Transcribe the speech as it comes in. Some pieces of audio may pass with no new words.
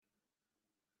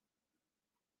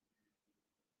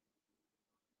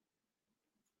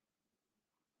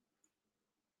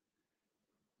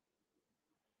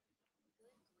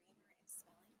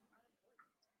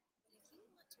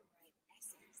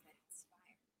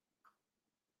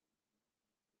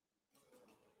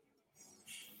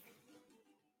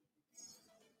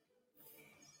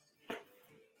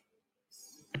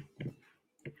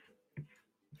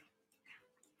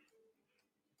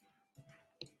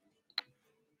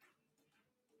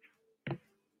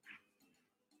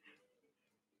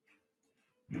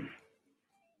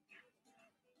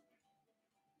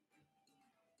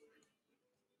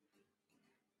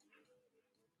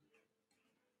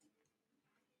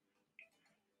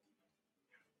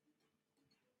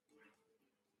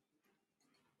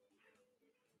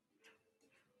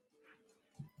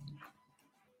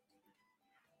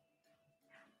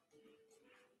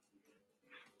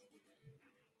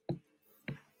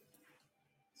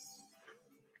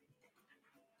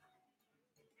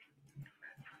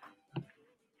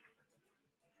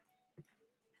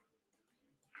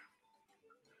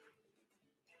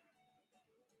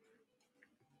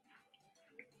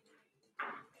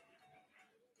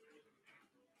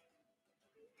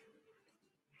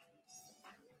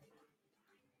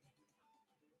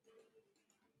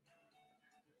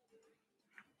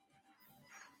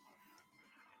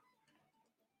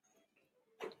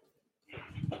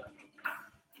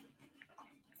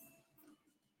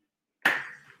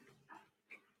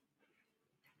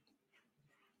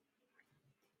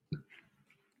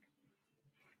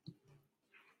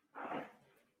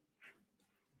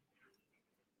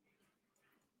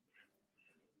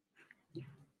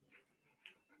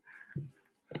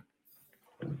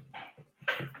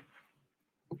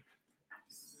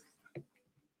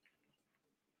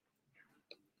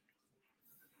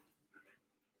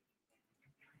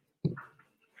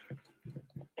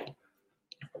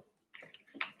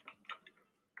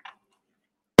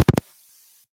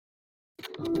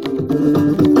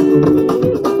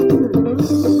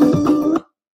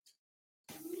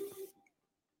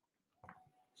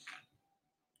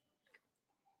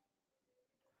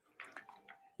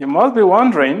You must be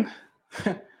wondering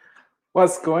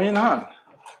what's going on.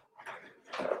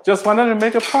 Just wanted to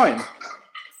make a point.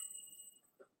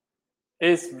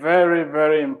 It's very,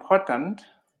 very important.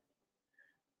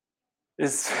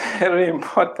 It's very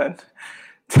important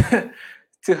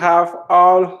to have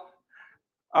all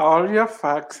your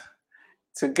facts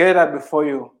together before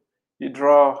you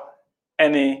draw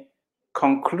any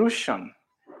conclusion.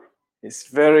 It's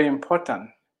very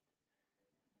important.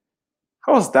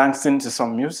 I was dancing to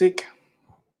some music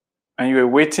and you were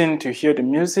waiting to hear the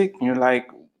music and you're like,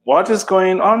 what is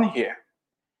going on here?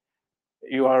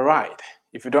 You are right.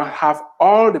 If you don't have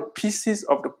all the pieces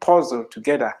of the puzzle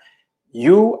together,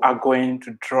 you are going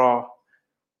to draw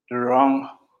the wrong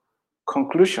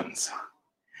conclusions.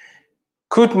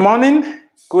 Good morning,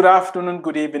 good afternoon,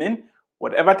 good evening.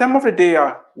 Whatever time of the day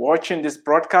you're watching this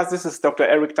broadcast, this is Dr.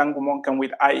 Eric Tangumonkan with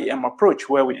IEM Approach,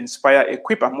 where we inspire,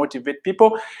 equip, and motivate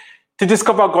people to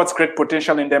discover God's great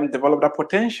potential in them, develop that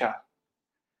potential,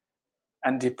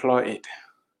 and deploy it.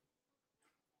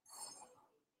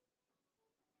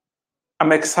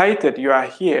 I'm excited you are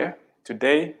here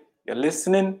today. You're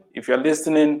listening. If you're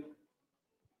listening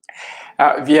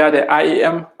via the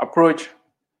IEM Approach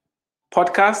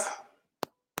podcast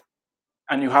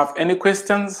and you have any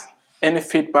questions, any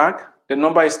feedback, the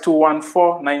number is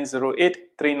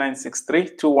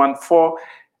 214-908-3963,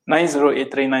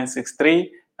 214-908-3963,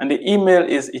 and the email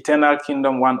is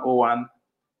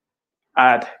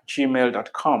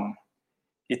eternalkingdom101@gmail.com,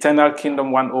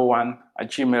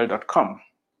 eternalkingdom101@gmail.com.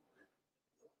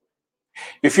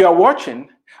 If you are watching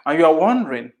and you are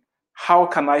wondering, how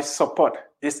can I support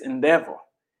this endeavor?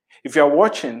 If you are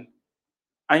watching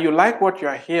and you like what you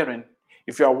are hearing,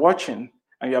 if you are watching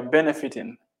and you are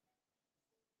benefiting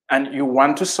and you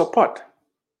want to support,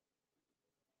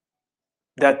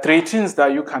 there are three things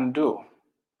that you can do.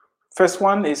 First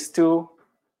one is to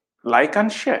like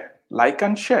and share. Like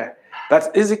and share. That's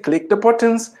easy. Click the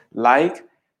buttons, like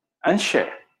and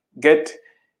share. Get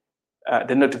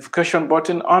the notification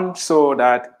button on so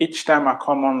that each time I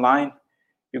come online,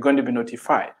 you're going to be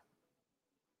notified.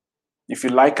 If you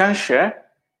like and share,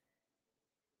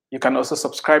 you can also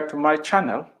subscribe to my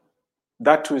channel.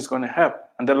 That too is going to help.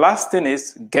 And the last thing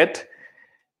is get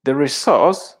the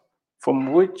resource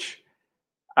from which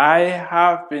I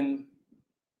have been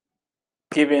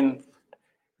giving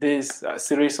this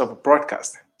series of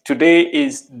broadcasts. Today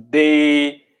is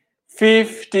day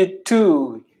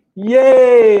 52.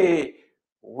 Yay!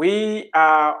 We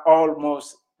are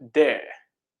almost there.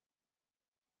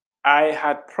 I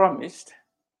had promised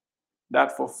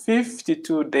that for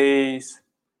 52 days,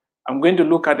 I'm going to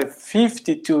look at the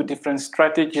 52 different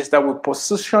strategies that will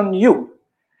position you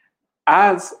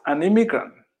as an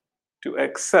immigrant to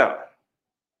excel.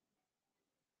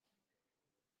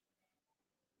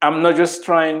 I'm not just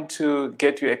trying to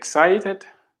get you excited.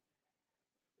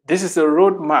 This is a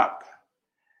roadmap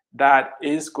that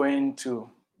is going to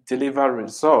deliver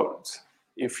results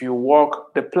if you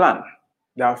walk the plan.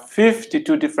 There are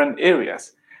 52 different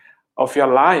areas of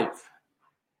your life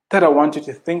that I want you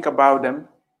to think about them,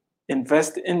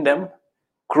 invest in them,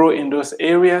 grow in those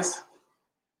areas,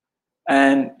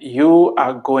 and you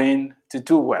are going to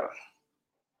do well.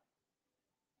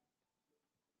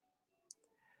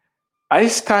 I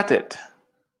started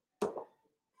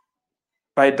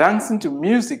by dancing to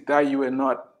music that you were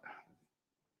not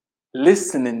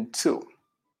listening to,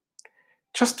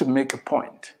 just to make a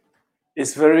point.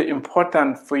 It's very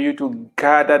important for you to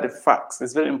gather the facts.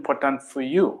 It's very important for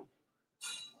you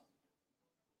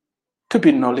to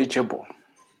be knowledgeable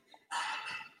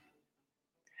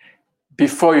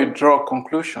before you draw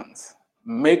conclusions.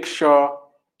 Make sure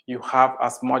you have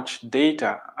as much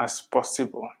data as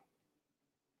possible,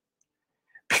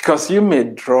 because you may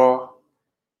draw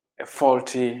a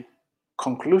faulty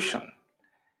conclusion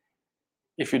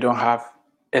if you don't have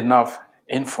enough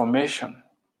information.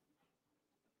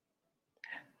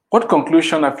 What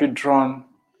conclusion have you drawn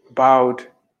about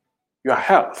your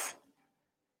health?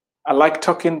 I like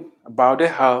talking about the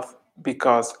health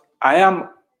because I am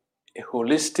a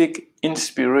holistic,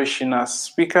 inspirational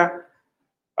speaker.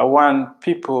 I want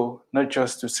people not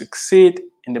just to succeed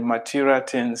in the material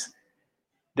things,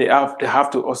 they have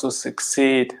to also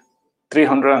succeed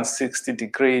 360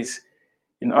 degrees.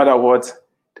 In other words,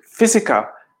 the physical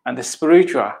and the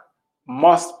spiritual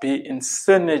must be in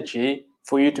synergy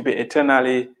for you to be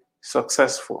eternally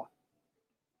successful.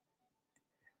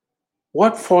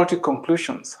 What faulty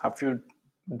conclusions have you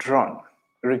drawn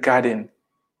regarding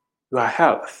your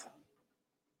health?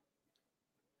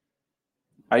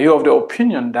 Are you of the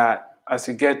opinion that as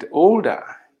you get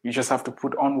older, you just have to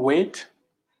put on weight?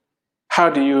 How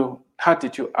did you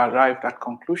arrive at that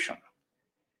conclusion?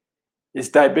 Is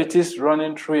diabetes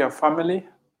running through your family?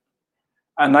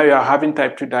 And now you are having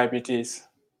type 2 diabetes.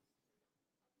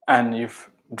 And you've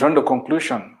drawn the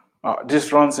conclusion,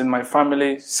 this runs in my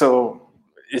family, so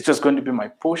it's just going to be my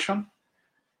portion.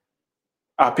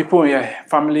 Are people in your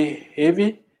family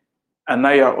heavy? And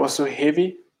now you are also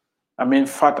heavy? I mean,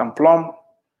 fat and plump.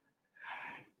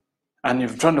 And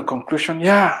you've drawn the conclusion,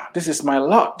 yeah, this is my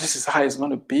lot. This is how it's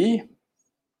going to be.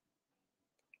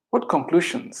 What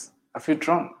conclusions have you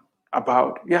drawn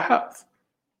about your health?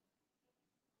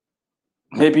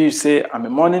 Maybe you say, I'm a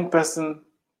morning person.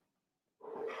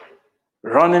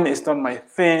 Running is not my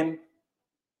thing.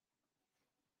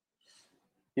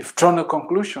 You've drawn a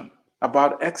conclusion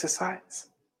about exercise.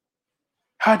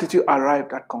 How did you arrive at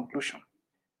that conclusion?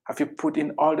 Have you put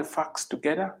in all the facts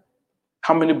together?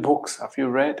 How many books have you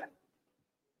read?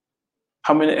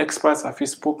 How many experts have you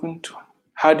spoken to?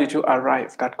 How did you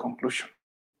arrive at that conclusion?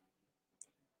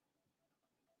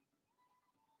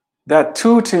 There are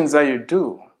two things that you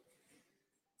do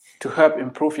to help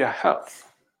improve your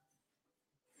health: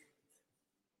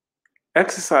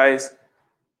 exercise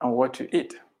and what you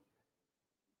eat.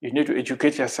 You need to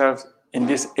educate yourself in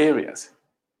these areas.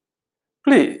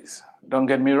 Please, don't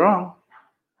get me wrong.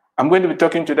 I'm going to be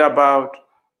talking today about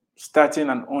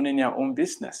starting and owning your own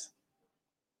business.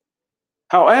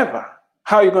 However,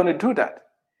 how are you going to do that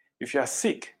if you are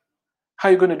sick? How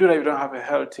are you going to do that if you don't have a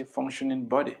healthy, functioning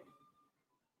body?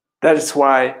 That is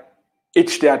why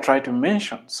each day I try to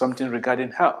mention something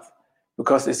regarding health,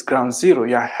 because it's ground zero.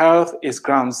 Your health is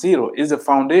ground zero. It's the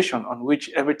foundation on which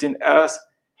everything else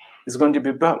is going to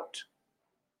be built.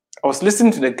 I was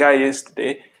listening to the guy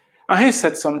yesterday, and he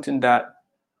said something that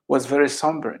was very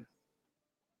sobering.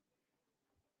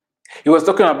 He was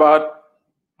talking about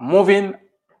moving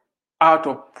out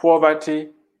of poverty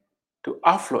to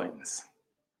affluence.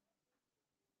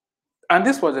 And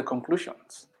this was the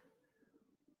conclusions.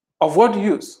 Of what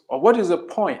use, or what is the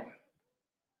point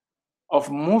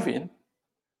of moving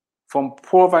from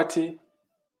poverty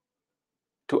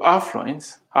to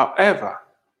affluence? However,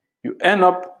 you end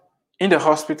up in the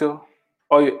hospital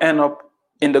or you end up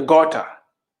in the gutter.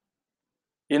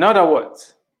 In other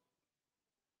words,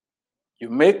 you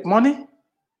make money,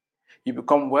 you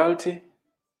become wealthy,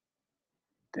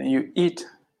 then you eat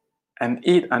and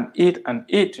eat and eat and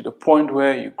eat to the point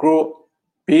where you grow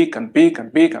big and big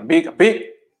and big and big and big.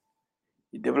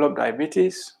 You develop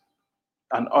diabetes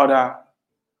and other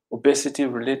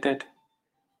obesity-related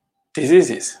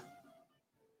diseases.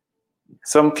 In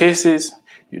some cases,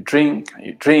 you drink and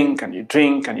you drink and you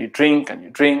drink and you drink and you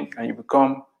drink and you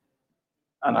become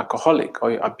an alcoholic,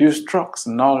 or you abuse drugs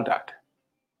and all that.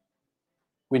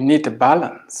 We need a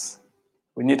balance.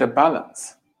 We need a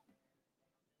balance.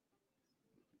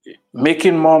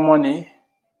 Making more money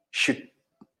should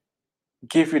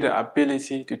give you the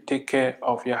ability to take care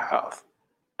of your health.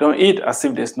 Don't eat as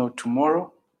if there's no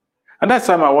tomorrow. And that's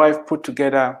why my wife put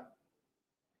together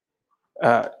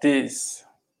this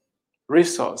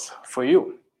resource for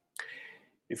you.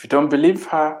 If you don't believe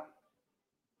her,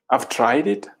 I've tried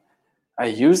it. I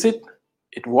use it.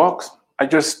 It works. I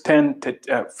just turned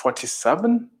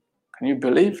 47. Can you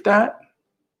believe that?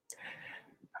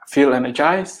 I feel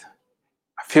energized.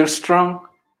 I feel strong.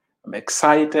 I'm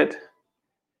excited.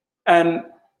 And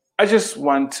I just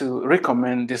want to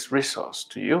recommend this resource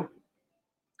to you.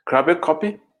 Grab a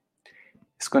copy.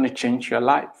 It's going to change your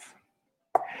life.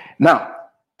 Now,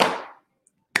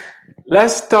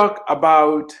 let's talk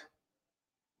about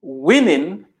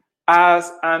winning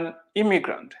as an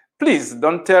immigrant. Please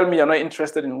don't tell me you're not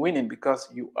interested in winning, because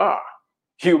you are.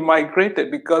 You migrated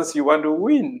because you want to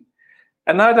win.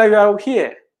 And now that you are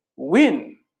here,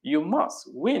 win. You must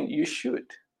win. You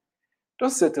should.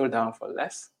 Don't settle down for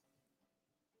less.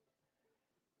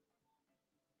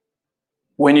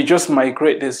 When you just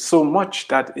migrate, there's so much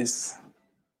that is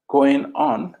going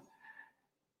on,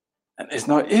 and it's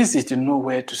not easy to know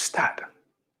where to start.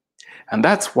 And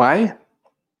that's why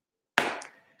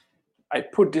I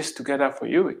put this together for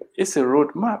you. It's a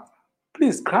roadmap.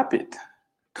 Please grab it,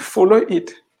 follow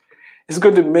it. It's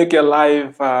going to make your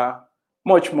life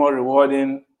much more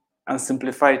rewarding and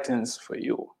simplify things for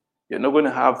you. You're not going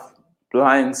to have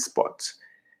blind spots,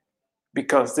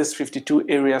 because these 52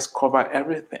 areas cover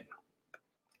everything.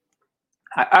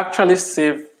 I actually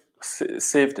saved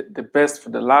the best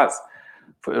for the last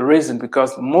for a reason,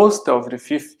 because you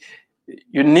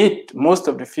need most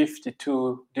of the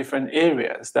 52 different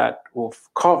areas that we've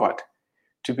covered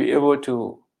to be able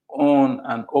to own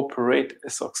and operate a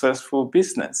successful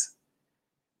business.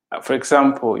 For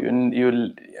example,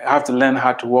 you have to learn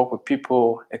how to work with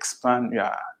people, expand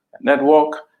your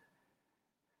network,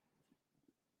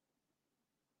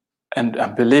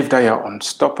 and believe that you're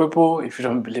unstoppable. If you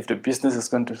don't believe the business is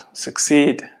going to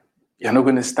succeed, you're not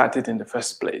going to start it in the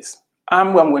first place.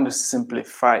 I'm going to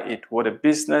simplify it, what a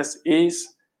business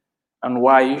is and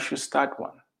why you should start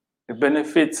one. The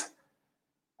benefits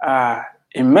are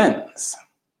immense.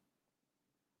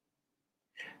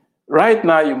 Right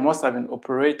now, you must have been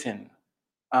operating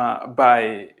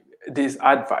by this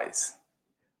advice.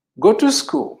 Go to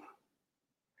school,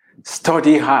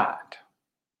 study hard,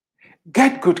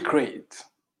 get good grades,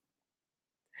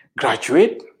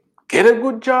 graduate, get a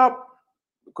good job,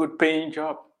 good paying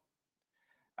job,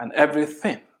 and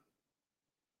everything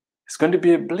is going to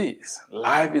be a bliss.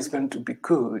 Life is going to be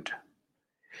good.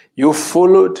 You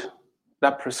followed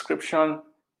that prescription.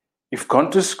 You've gone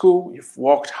to school, you've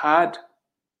worked hard,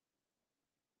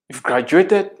 you've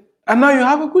graduated, and now you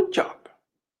have a good job.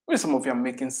 Maybe some of you are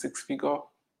making six-figure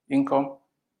income.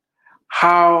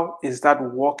 How is that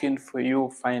working for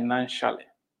you financially?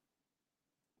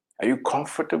 Are you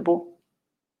comfortable?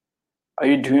 Are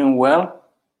you doing well?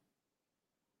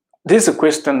 This is a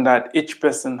question that each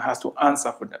person has to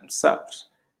answer for themselves.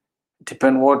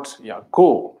 Depend what your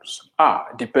goals are,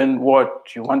 depend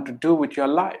what you want to do with your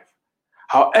life.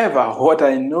 However, what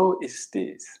I know is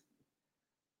this: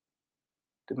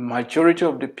 the majority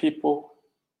of the people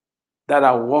that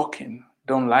are working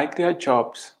don't like their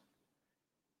jobs,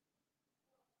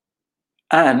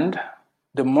 and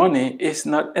the money is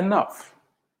not enough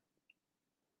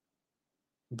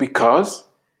because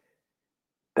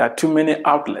there are too many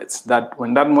outlets that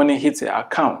when that money hits the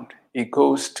account, it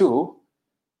goes to,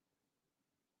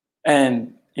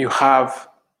 and you have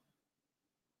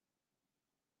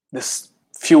the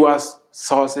fewest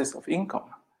sources of income.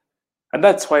 And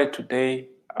that's why today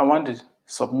I want to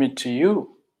submit to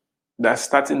you that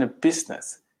starting a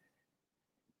business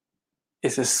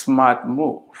is a smart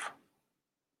move.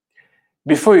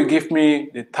 Before you give me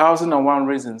the 1,001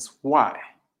 reasons why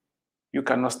you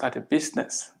cannot start a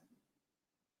business,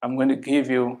 I'm going to give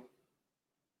you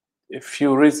a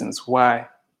few reasons why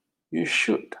you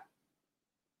should.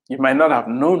 You might not have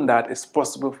known that it's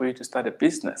possible for you to start a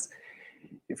business.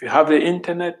 If you have the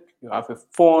internet, you have a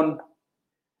phone,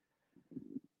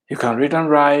 you can read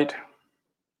and write,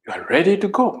 you are ready to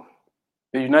go.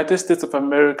 The United States of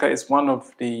America is one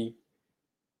of the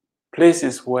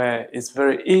places where it's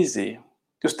very easy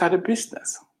to start a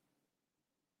business.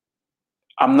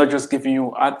 I'm not just giving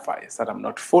you advice that I'm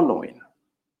not following.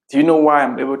 Do you know why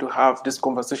I'm able to have this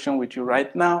conversation with you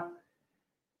right now?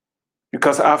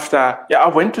 Because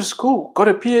I went to school, got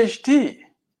a PhD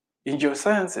in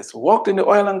geosciences, worked in the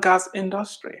oil and gas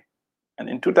industry. And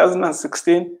in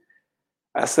 2016,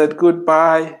 I said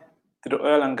goodbye to the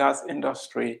oil and gas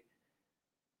industry.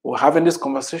 We're having this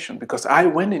conversation because I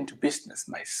went into business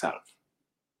myself.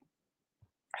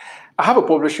 I have a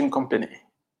publishing company,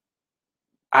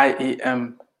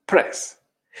 IEM Press.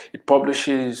 It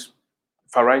publishes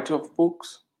a variety of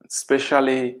books,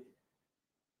 especially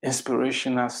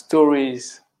inspirational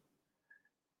stories.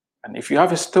 And if you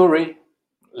have a story,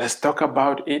 let's talk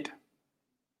about it.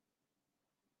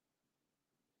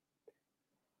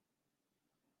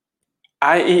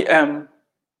 IEM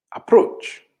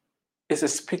Approach is a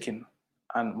speaking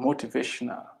and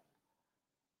motivational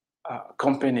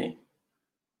company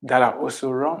that I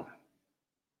also run.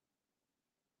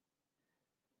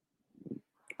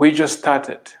 We just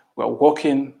started. We're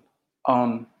working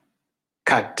on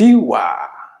Kawadi.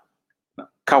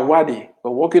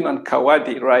 We're working on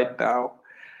Kawadi right now.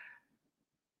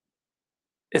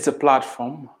 It's a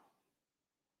platform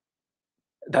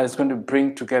that is going to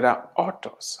bring together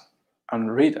authors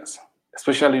and readers,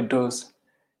 especially those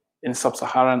in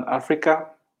sub-Saharan Africa,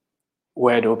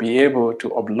 where they'll be able to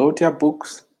upload their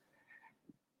books.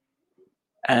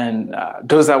 And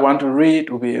those that want to read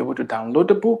will be able to download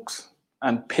the books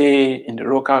and pay in the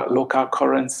local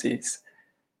currencies.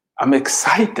 I'm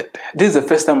excited. This is the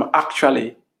first time I'm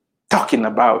actually talking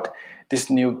about this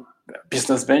new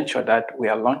business venture that we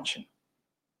are launching.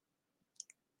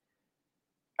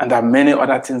 And there are many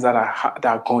other things that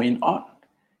are going on.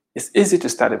 It's easy to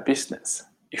start a business.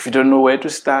 If you don't know where to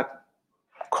start,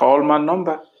 call my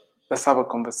number. Let's have a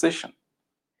conversation.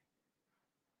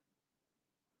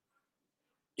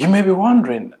 You may be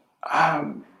wondering,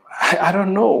 I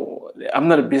don't know. I'm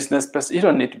not a business person. You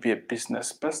don't need to be a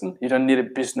business person. You don't need a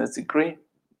business degree.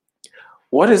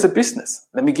 What is a business?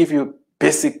 Let me give you a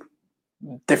basic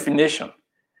definition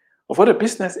of what a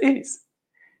business is.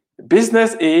 A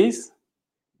business is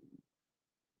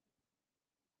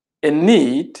a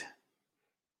need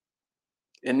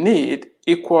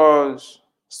equals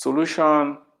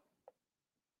solution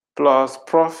plus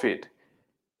profit.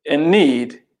 A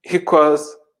need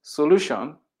equals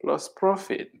solution plus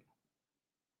profit.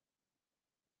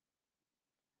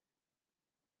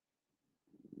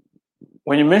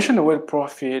 When you mention the word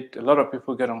profit, a lot of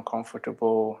people get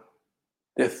uncomfortable.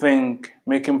 They think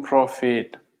making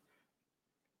profit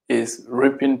is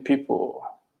ripping people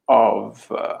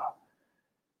of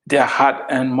their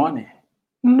hard-earned money.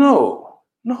 No,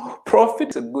 profit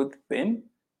is a good thing.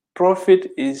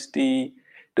 Profit is the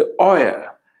oil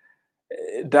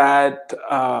that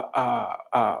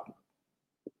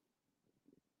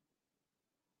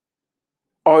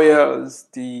oils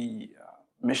the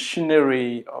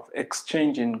machinery of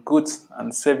exchanging goods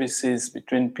and services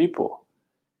between people.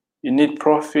 You need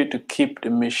profit to keep the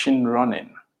machine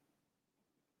running.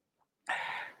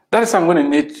 That is why I'm going to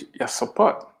need your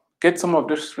support. Get some of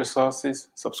those resources,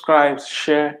 subscribe,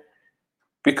 share,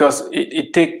 because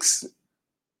it takes,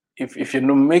 if you're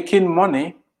not making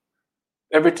money,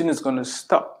 everything is going to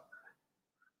stop.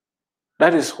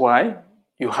 That is why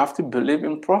you have to believe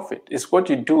in profit. It's what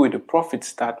you do with the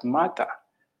profits that matter.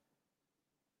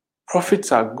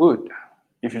 Profits are good.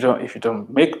 If you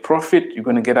don't make profit, you're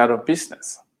going to get out of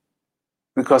business.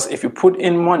 Because if you put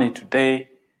in money today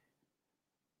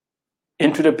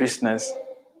into the business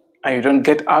and you don't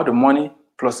get out the money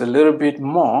plus a little bit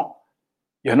more,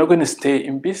 you're not going to stay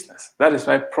in business. That is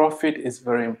why profit is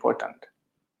very important.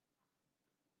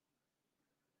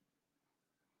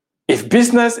 If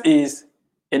business is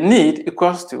a need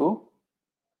equals to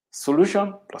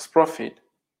solution plus profit,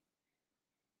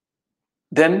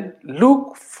 then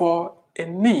look for a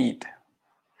need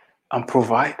and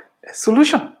provide a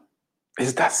solution.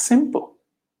 It's that simple.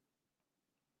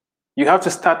 You have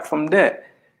to start from there.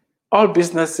 All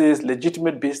businesses,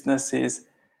 legitimate businesses,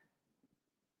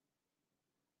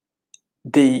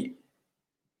 the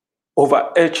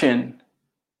overarching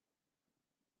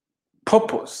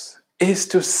purpose is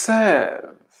to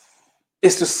serve,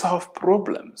 is to solve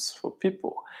problems for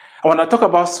people. And when I talk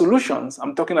about solutions,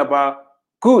 I'm talking about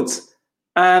goods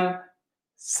and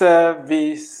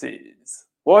services.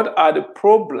 What are the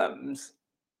problems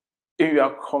in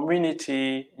your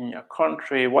community, in your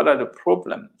country? What are the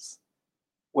problems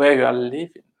where you are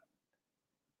living?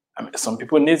 I mean, some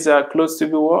people need their clothes to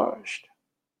be washed.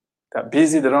 They're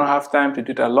busy, they don't have time to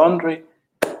do their laundry.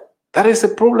 That is a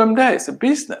problem there. It's a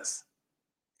business.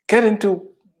 Get into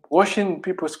washing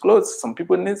people's clothes. Some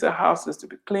people need their houses to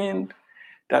be cleaned.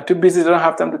 They're too busy, they don't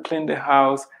have time to clean the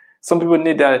house. Some people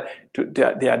need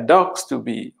their dogs to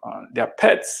be, their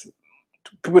pets,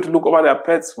 people to look over their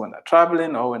pets when they're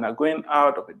traveling or when they're going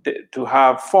out of a day, to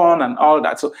have fun and all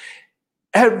that. So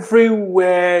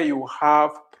everywhere you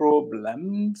have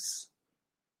problems,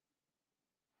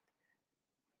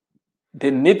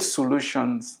 they need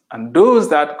solutions. And those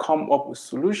that come up with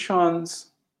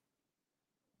solutions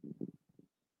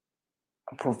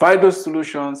and provide those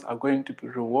solutions are going to be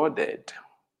rewarded.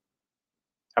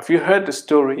 Have you heard the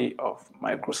story of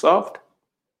Microsoft?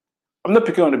 I'm not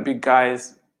picking on the big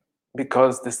guys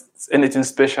because there's anything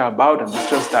special about them. It's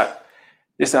just that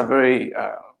these are very,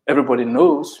 everybody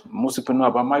knows, most people know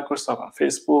about Microsoft and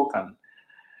Facebook and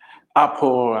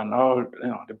Apple and all,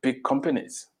 the big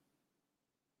companies.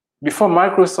 Before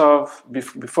Microsoft,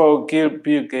 before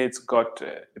Bill Gates got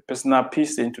the personal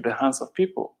PC into the hands of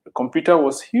people, the computer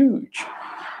was huge.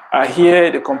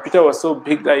 Here, the computer was so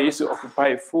big that it used to occupy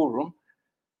a full room.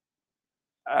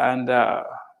 And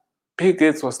Bill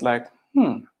Gates was like,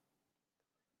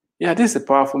 yeah, this is a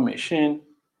powerful machine.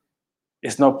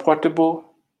 It's not portable.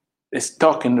 It's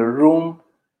stuck in the room.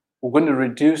 We're going to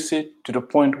reduce it to the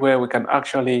point where we can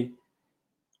actually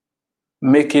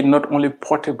make it not only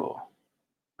portable,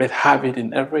 but have it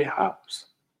in every house.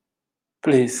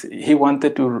 Please, he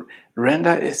wanted to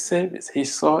render a service. He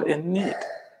saw a need.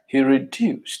 He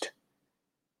reduced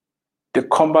the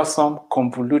cumbersome,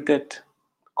 convoluted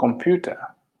computer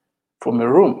from a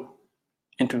room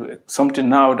into something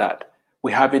now that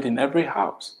we have it in every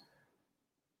house.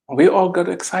 We all got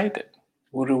excited.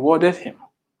 We rewarded him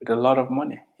with a lot of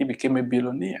money. He became a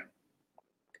billionaire.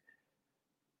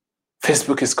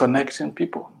 Facebook is connecting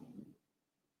people.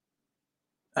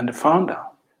 And the founder,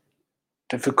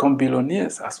 they become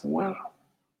billionaires as well.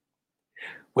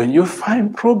 When you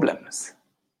find problems,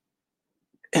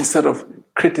 instead of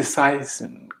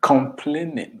criticizing,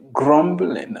 complaining,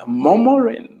 grumbling,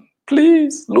 murmuring,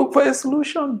 please look for a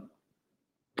solution.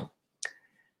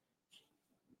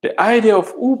 The idea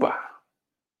of Uber,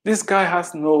 this guy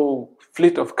has no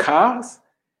fleet of cars,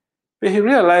 but he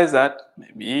realized that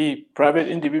maybe private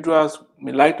individuals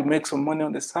may like to make some money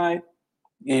on the side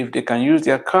if they can use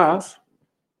their cars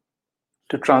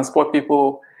to transport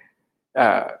people,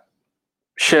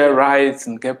 share rides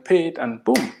and get paid, and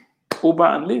boom, Uber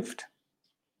and Lyft.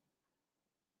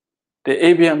 The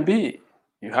Airbnb,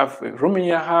 you have a room in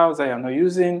your house that you're not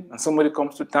using, and somebody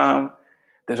comes to town,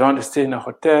 they don't want to stay in a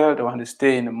hotel, they want to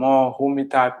stay in a more homey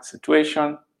type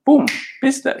situation. Boom,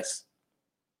 business.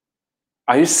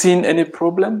 Are you seeing any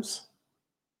problems?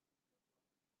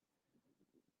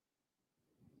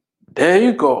 There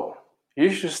you go.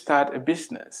 You should start a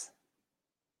business.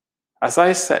 As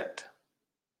I said,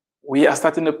 we are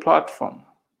starting a platform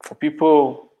for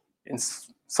people in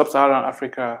sub-Saharan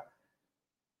Africa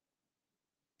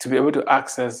to be able to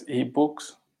access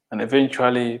ebooks and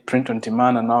eventually print on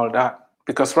demand and all that.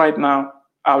 Because right now,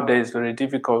 out there is very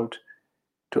difficult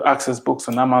to access books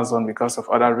on Amazon because of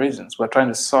other reasons. We're trying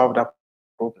to solve that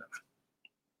problem.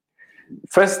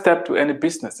 First step to any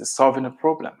business is solving a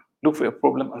problem. Look for a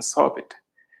problem and solve it.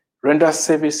 Render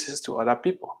services to other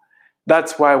people.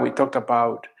 That's why we talked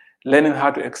about learning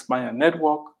how to expand your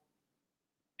network,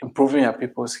 improving your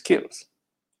people's skills.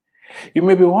 You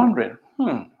may be wondering,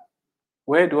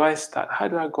 where do I start? How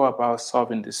do I go about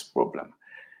solving this problem?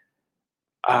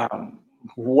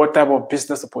 What type of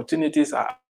business opportunities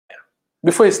are there?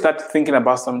 Before you start thinking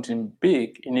about something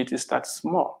big, you need to start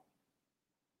small.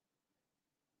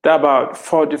 There are about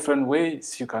 4 different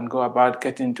ways you can go about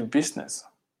getting into business.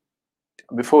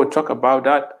 Before we talk about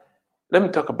that, let me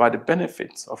talk about the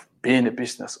benefits of being a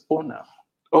business owner.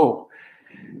 Oh,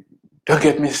 don't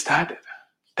get me started.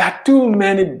 There are too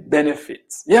many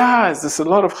benefits. Yes, there's a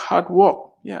lot of hard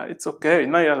work. Yeah, it's okay.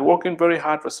 Now you're working very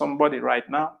hard for somebody right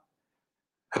now.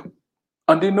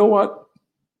 And you know what?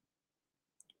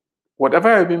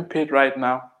 Whatever you're being paid right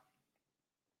now,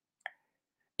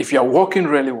 if you're working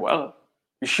really well,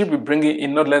 you should be bringing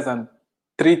in not less than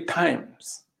 3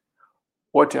 times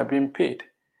what you're being paid.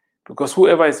 Because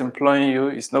whoever is employing you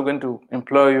is not going to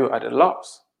employ you at a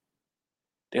loss.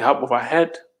 They have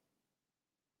overhead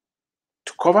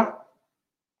to cover.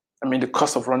 I mean, the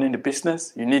cost of running the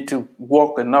business. You need to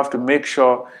work enough to make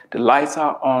sure the lights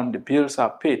are on, the bills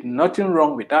are paid. Nothing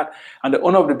wrong with that. And the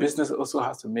owner of the business also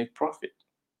has to make profit.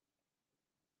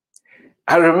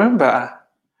 I remember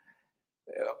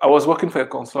I was working for a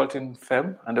consulting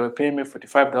firm and they were paying me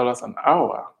 $45 an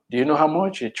hour. Do you know how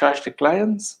much you charge the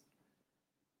clients?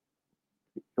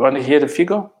 You want to hear the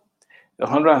figure?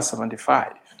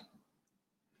 175.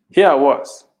 Here I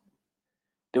was.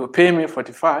 They were paying me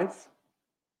 45,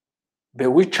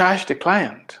 but we charged the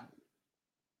client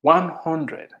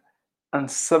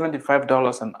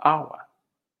 $175 an hour.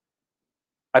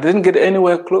 I didn't get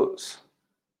anywhere close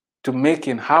to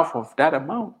making half of that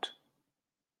amount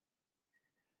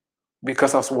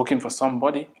because I was working for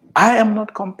somebody. I am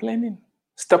not complaining.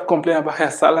 Stop complaining about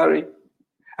your salary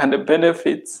and the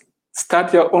benefits.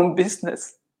 Start your own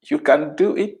business. You can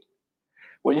do it.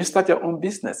 When you start your own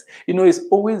business, you know, it's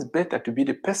always better to be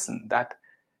the person that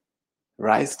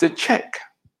writes the check.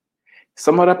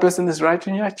 Some other person is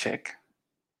writing your check.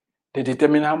 They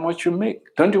determine how much you make.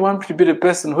 Don't you want to be the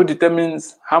person who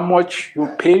determines how much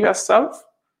you pay yourself?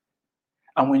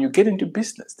 And when you get into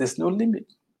business, there's no limit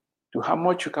to how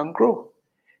much you can grow.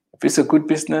 If it's a good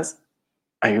business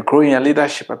and you grow in your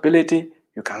leadership ability,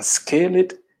 you can scale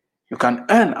it. You can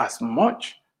earn as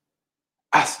much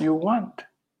as you want.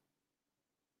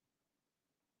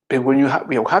 But when you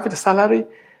have a salary,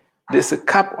 there's a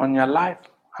cap on your life,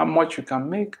 how much you can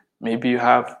make. Maybe you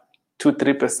have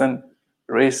 2-3%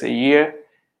 raise a year.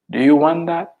 Do you want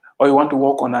that? Or you want to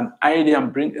work on an idea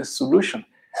and bring a solution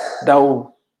that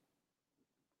will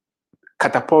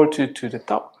catapult you to the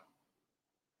top?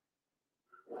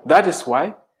 That is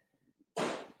why,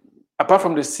 apart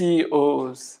from the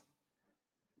CEOs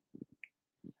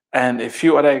and a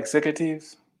few other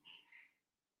executives,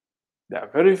 there are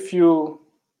very few.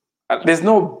 There's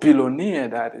no billionaire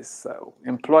that is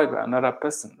employed by another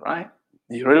person, right?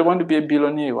 You really want to be a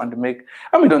billionaire, you want to make,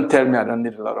 don't tell me I don't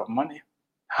need a lot of money.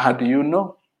 How do you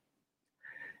know?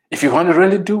 If you want to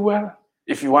really do well,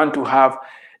 if you want to have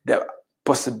the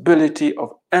possibility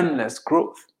of endless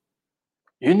growth,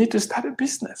 you need to start a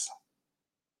business.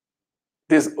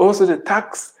 There's also the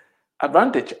tax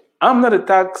advantage. I'm not a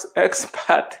tax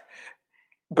expert,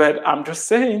 but I'm just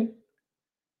saying,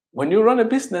 when you run a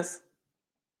business,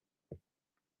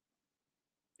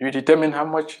 you determine how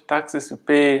much taxes you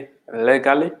pay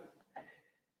legally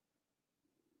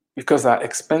because our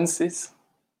expenses.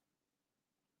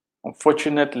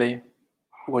 Unfortunately,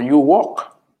 when you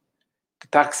work, the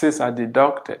taxes are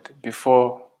deducted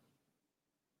before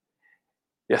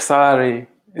your salary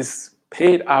is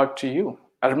paid out to you.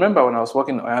 I remember when I was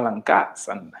working in oil and gas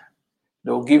and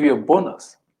they'll give you a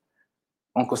bonus.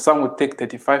 Uncle Sam would take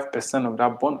 35% of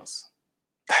that bonus.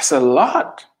 That's a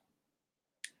lot.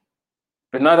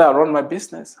 But now that I run my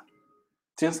business,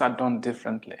 things are done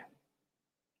differently.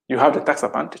 You have the tax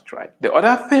advantage, right? The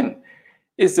other thing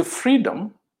is the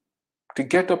freedom to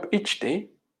get up each day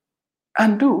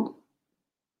and do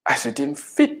as you deem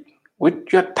fit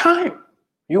with your time.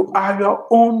 You are your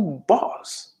own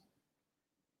boss.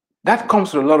 That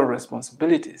comes with a lot of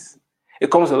responsibilities. It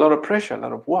comes with a lot of pressure, a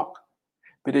lot of work.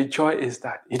 But the joy is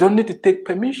that you don't need to take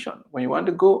permission when you want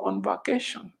to go on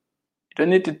vacation. You don't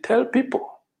need to tell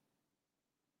people.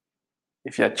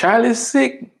 If your child is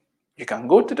sick, you can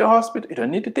go to the hospital. You don't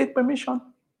need to take permission.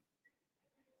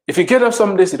 If you get up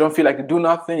some days, you don't feel like you do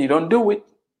nothing, you don't do it.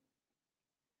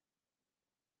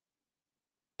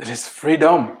 There is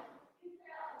freedom.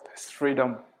 There's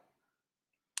freedom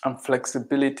and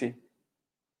flexibility.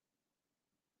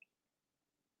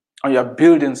 And you're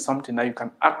building something that you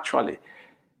can actually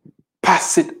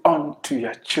pass it on to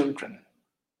your children.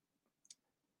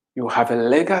 You have a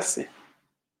legacy.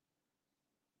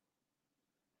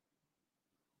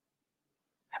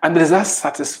 And there's that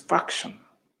satisfaction.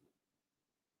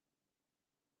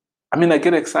 I mean, I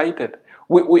get excited.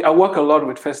 I work a lot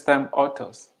with first-time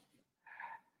authors.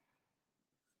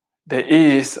 There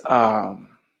is a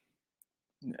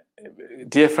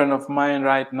dear friend of mine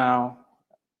right now,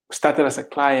 started as a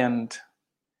client,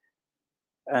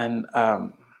 and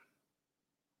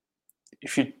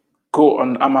if you go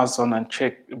on Amazon and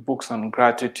check books on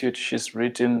gratitude, she's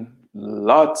written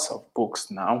lots of books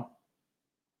now.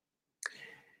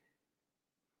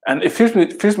 And it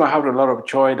fills my heart with a lot of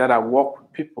joy that I work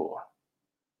with people.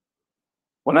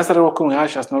 When I started working with her,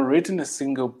 she has not written a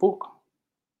single book.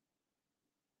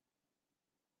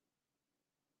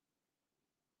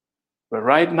 But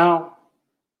right now,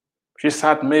 she's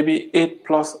had maybe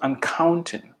 8+ and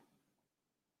counting.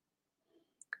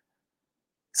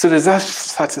 So there's that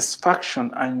satisfaction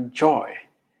and joy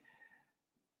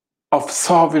of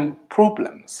solving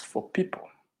problems for people.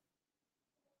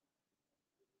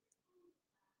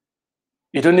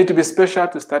 You don't need to be special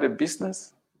to start a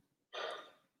business.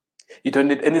 You don't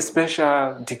need any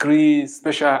special degrees,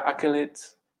 special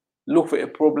accolades. Look for a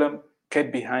problem,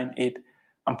 get behind it,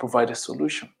 and provide a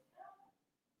solution.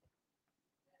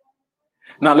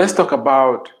 Now let's talk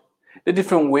about the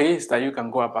different ways that you can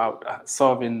go about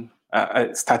starting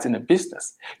a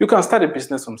business. You can start a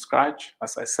business from scratch.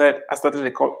 As I said, I started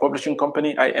a publishing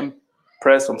company, IM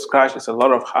Press, from scratch. It's a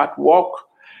lot of hard work.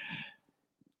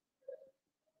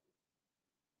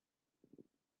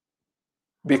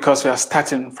 Because we are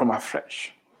starting from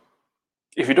afresh.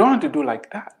 If you don't want to do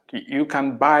like that, you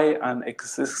can buy an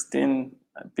existing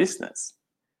business.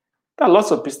 There are lots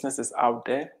of businesses out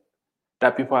there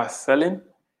that people are selling.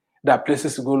 There are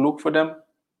places to go look for them.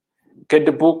 Get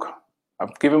the book.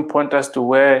 I've given pointers to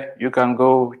where you can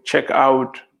go check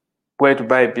out where to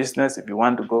buy a business if you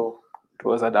want to go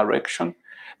towards that direction.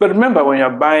 But remember, when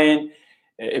you're buying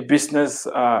a business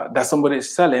that somebody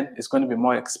is selling, it's going to be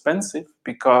more expensive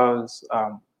because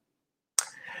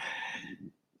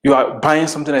you are buying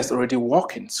something that's already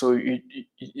working. So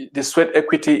the sweat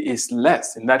equity is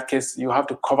less. In that case, you have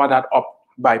to cover that up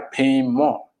by paying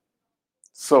more.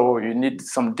 So you need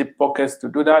some deep pockets to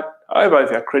do that. However, if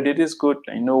your credit is good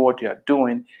and you know what you're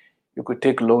doing, you could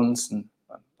take loans and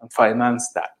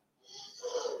finance that.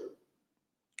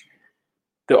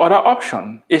 The other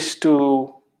option is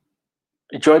to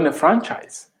join a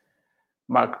franchise.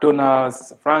 McDonald's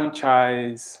is a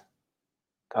franchise.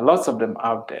 There are lots of them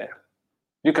out there.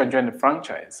 You can join a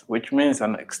franchise, which means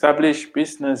an established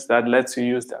business that lets you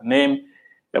use their name.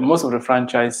 And most of the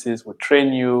franchises will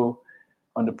train you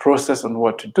on the process on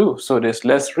what to do. So there's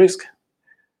less risk.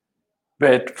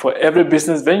 But for every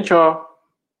business venture,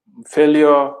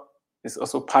 failure is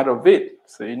also part of it.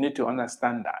 So you need to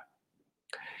understand that.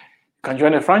 You can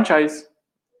join a franchise.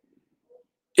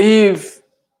 If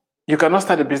you cannot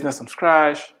start a business from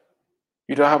scratch,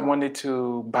 you don't have money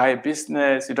to buy a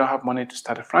business, you don't have money to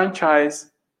start a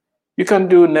franchise, you can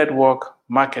do network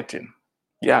marketing.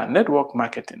 Yeah, network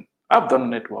marketing. I've done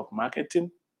network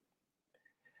marketing.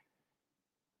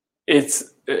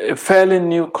 It's a fairly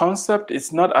new concept.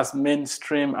 It's not as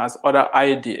mainstream as other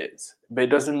ideas, but it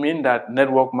doesn't mean that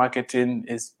network marketing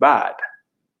is bad.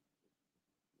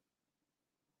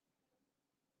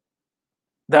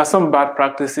 There are some bad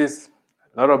practices,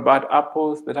 a lot of bad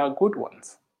apples, but there are good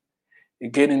ones.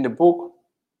 Again, in the book,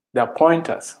 there are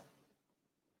pointers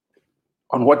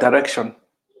on what direction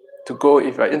to go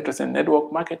if you're interested in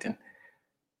network marketing.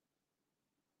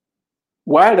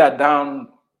 While there are down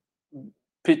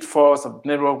pitfalls of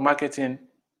network marketing,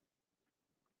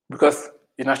 because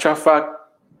in actual fact,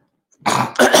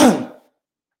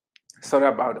 sorry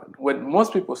about it, when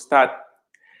most people start,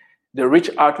 they reach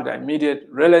out to their immediate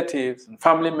relatives and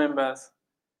family members,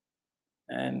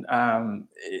 And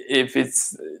if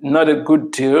it's not a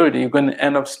good deal, you're going to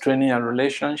end up straining your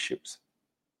relationships.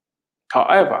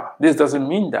 However, this doesn't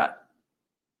mean that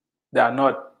there are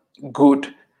not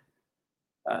good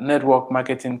network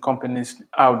marketing companies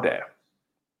out there.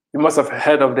 You must have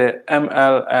heard of the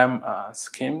MLM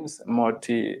schemes,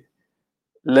 multi-level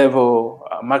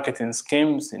marketing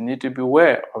schemes. You need to be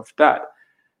aware of that.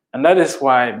 And that is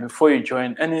why before you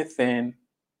join anything,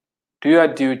 do your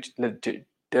due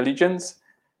diligence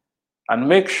and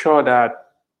make sure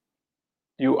that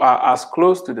you are as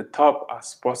close to the top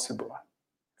as possible.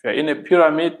 If you're in a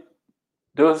pyramid,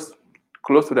 those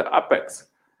close to the apex,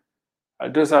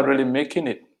 those are really making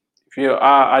it. If you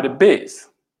are at the base,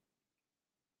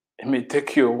 it may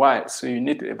take you a while, so you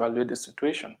need to evaluate the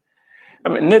situation. I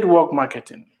mean, network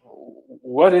marketing,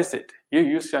 what is it? You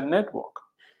use your network.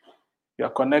 You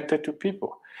are connected to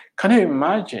people. Can you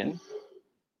imagine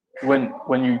when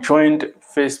you joined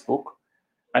Facebook,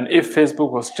 and if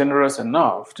Facebook was generous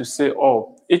enough to say,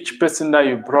 oh, each person that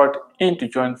you brought in to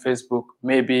join Facebook,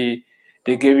 maybe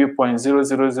they gave you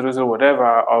 0.0000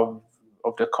 whatever of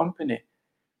the company.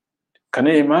 Can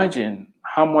you imagine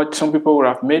how much some people would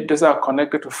have made? Those are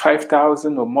connected to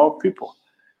 5,000 or more people.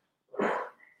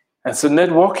 And so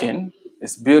networking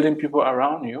is building people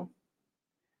around you.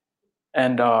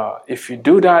 And if you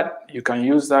do that, you can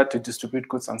use that to distribute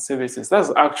goods and services.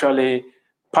 That's actually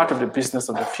part of the business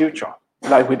of the future.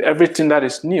 Like with everything that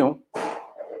is new,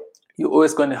 you're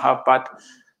always going to have bad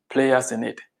players in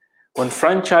it. When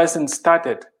franchising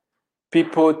started,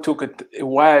 people took a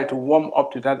while to warm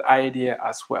up to that idea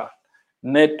as well.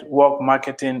 Network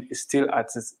marketing is still at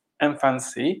its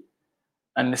infancy,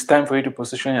 and it's time for you to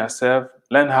position yourself,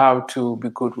 learn how to be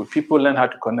good with people, learn how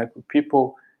to connect with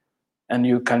people, and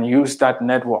you can use that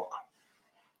network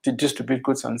to distribute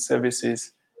goods and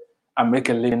services and make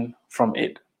a living from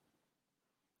it.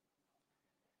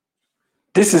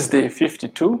 This is day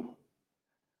 52.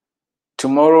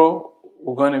 Tomorrow,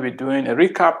 we're going to be doing a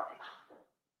recap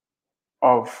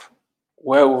of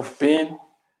where we've been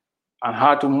and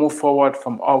how to move forward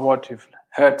from all what you've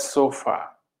heard so far.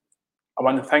 I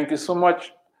want to thank you so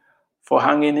much for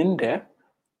hanging in there.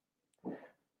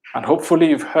 And hopefully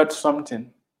you've heard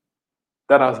something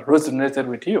that has resonated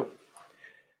with you.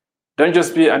 Don't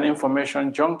just be an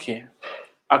information junkie.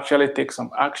 Actually take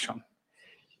some action.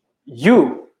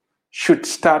 You should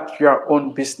start your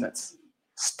own business.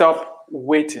 Stop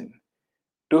waiting.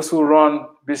 Those who run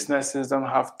businesses don't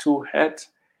have two heads.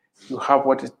 You have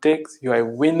what it takes. You're a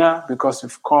winner because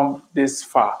you've come this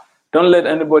far. Don't let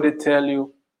anybody tell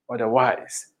you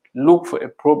otherwise. Look for a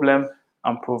problem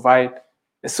and provide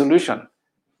a solution.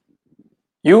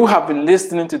 You have been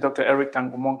listening to Dr. Eric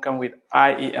Tangumonkan with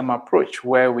IEM Approach,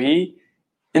 where we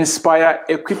inspire,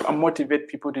 equip, and motivate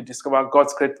people to discover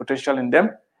God's great potential in them,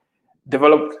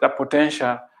 develop that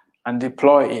potential, and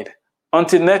deploy it.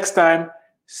 Until next time,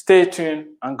 stay tuned,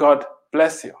 and God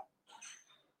bless you.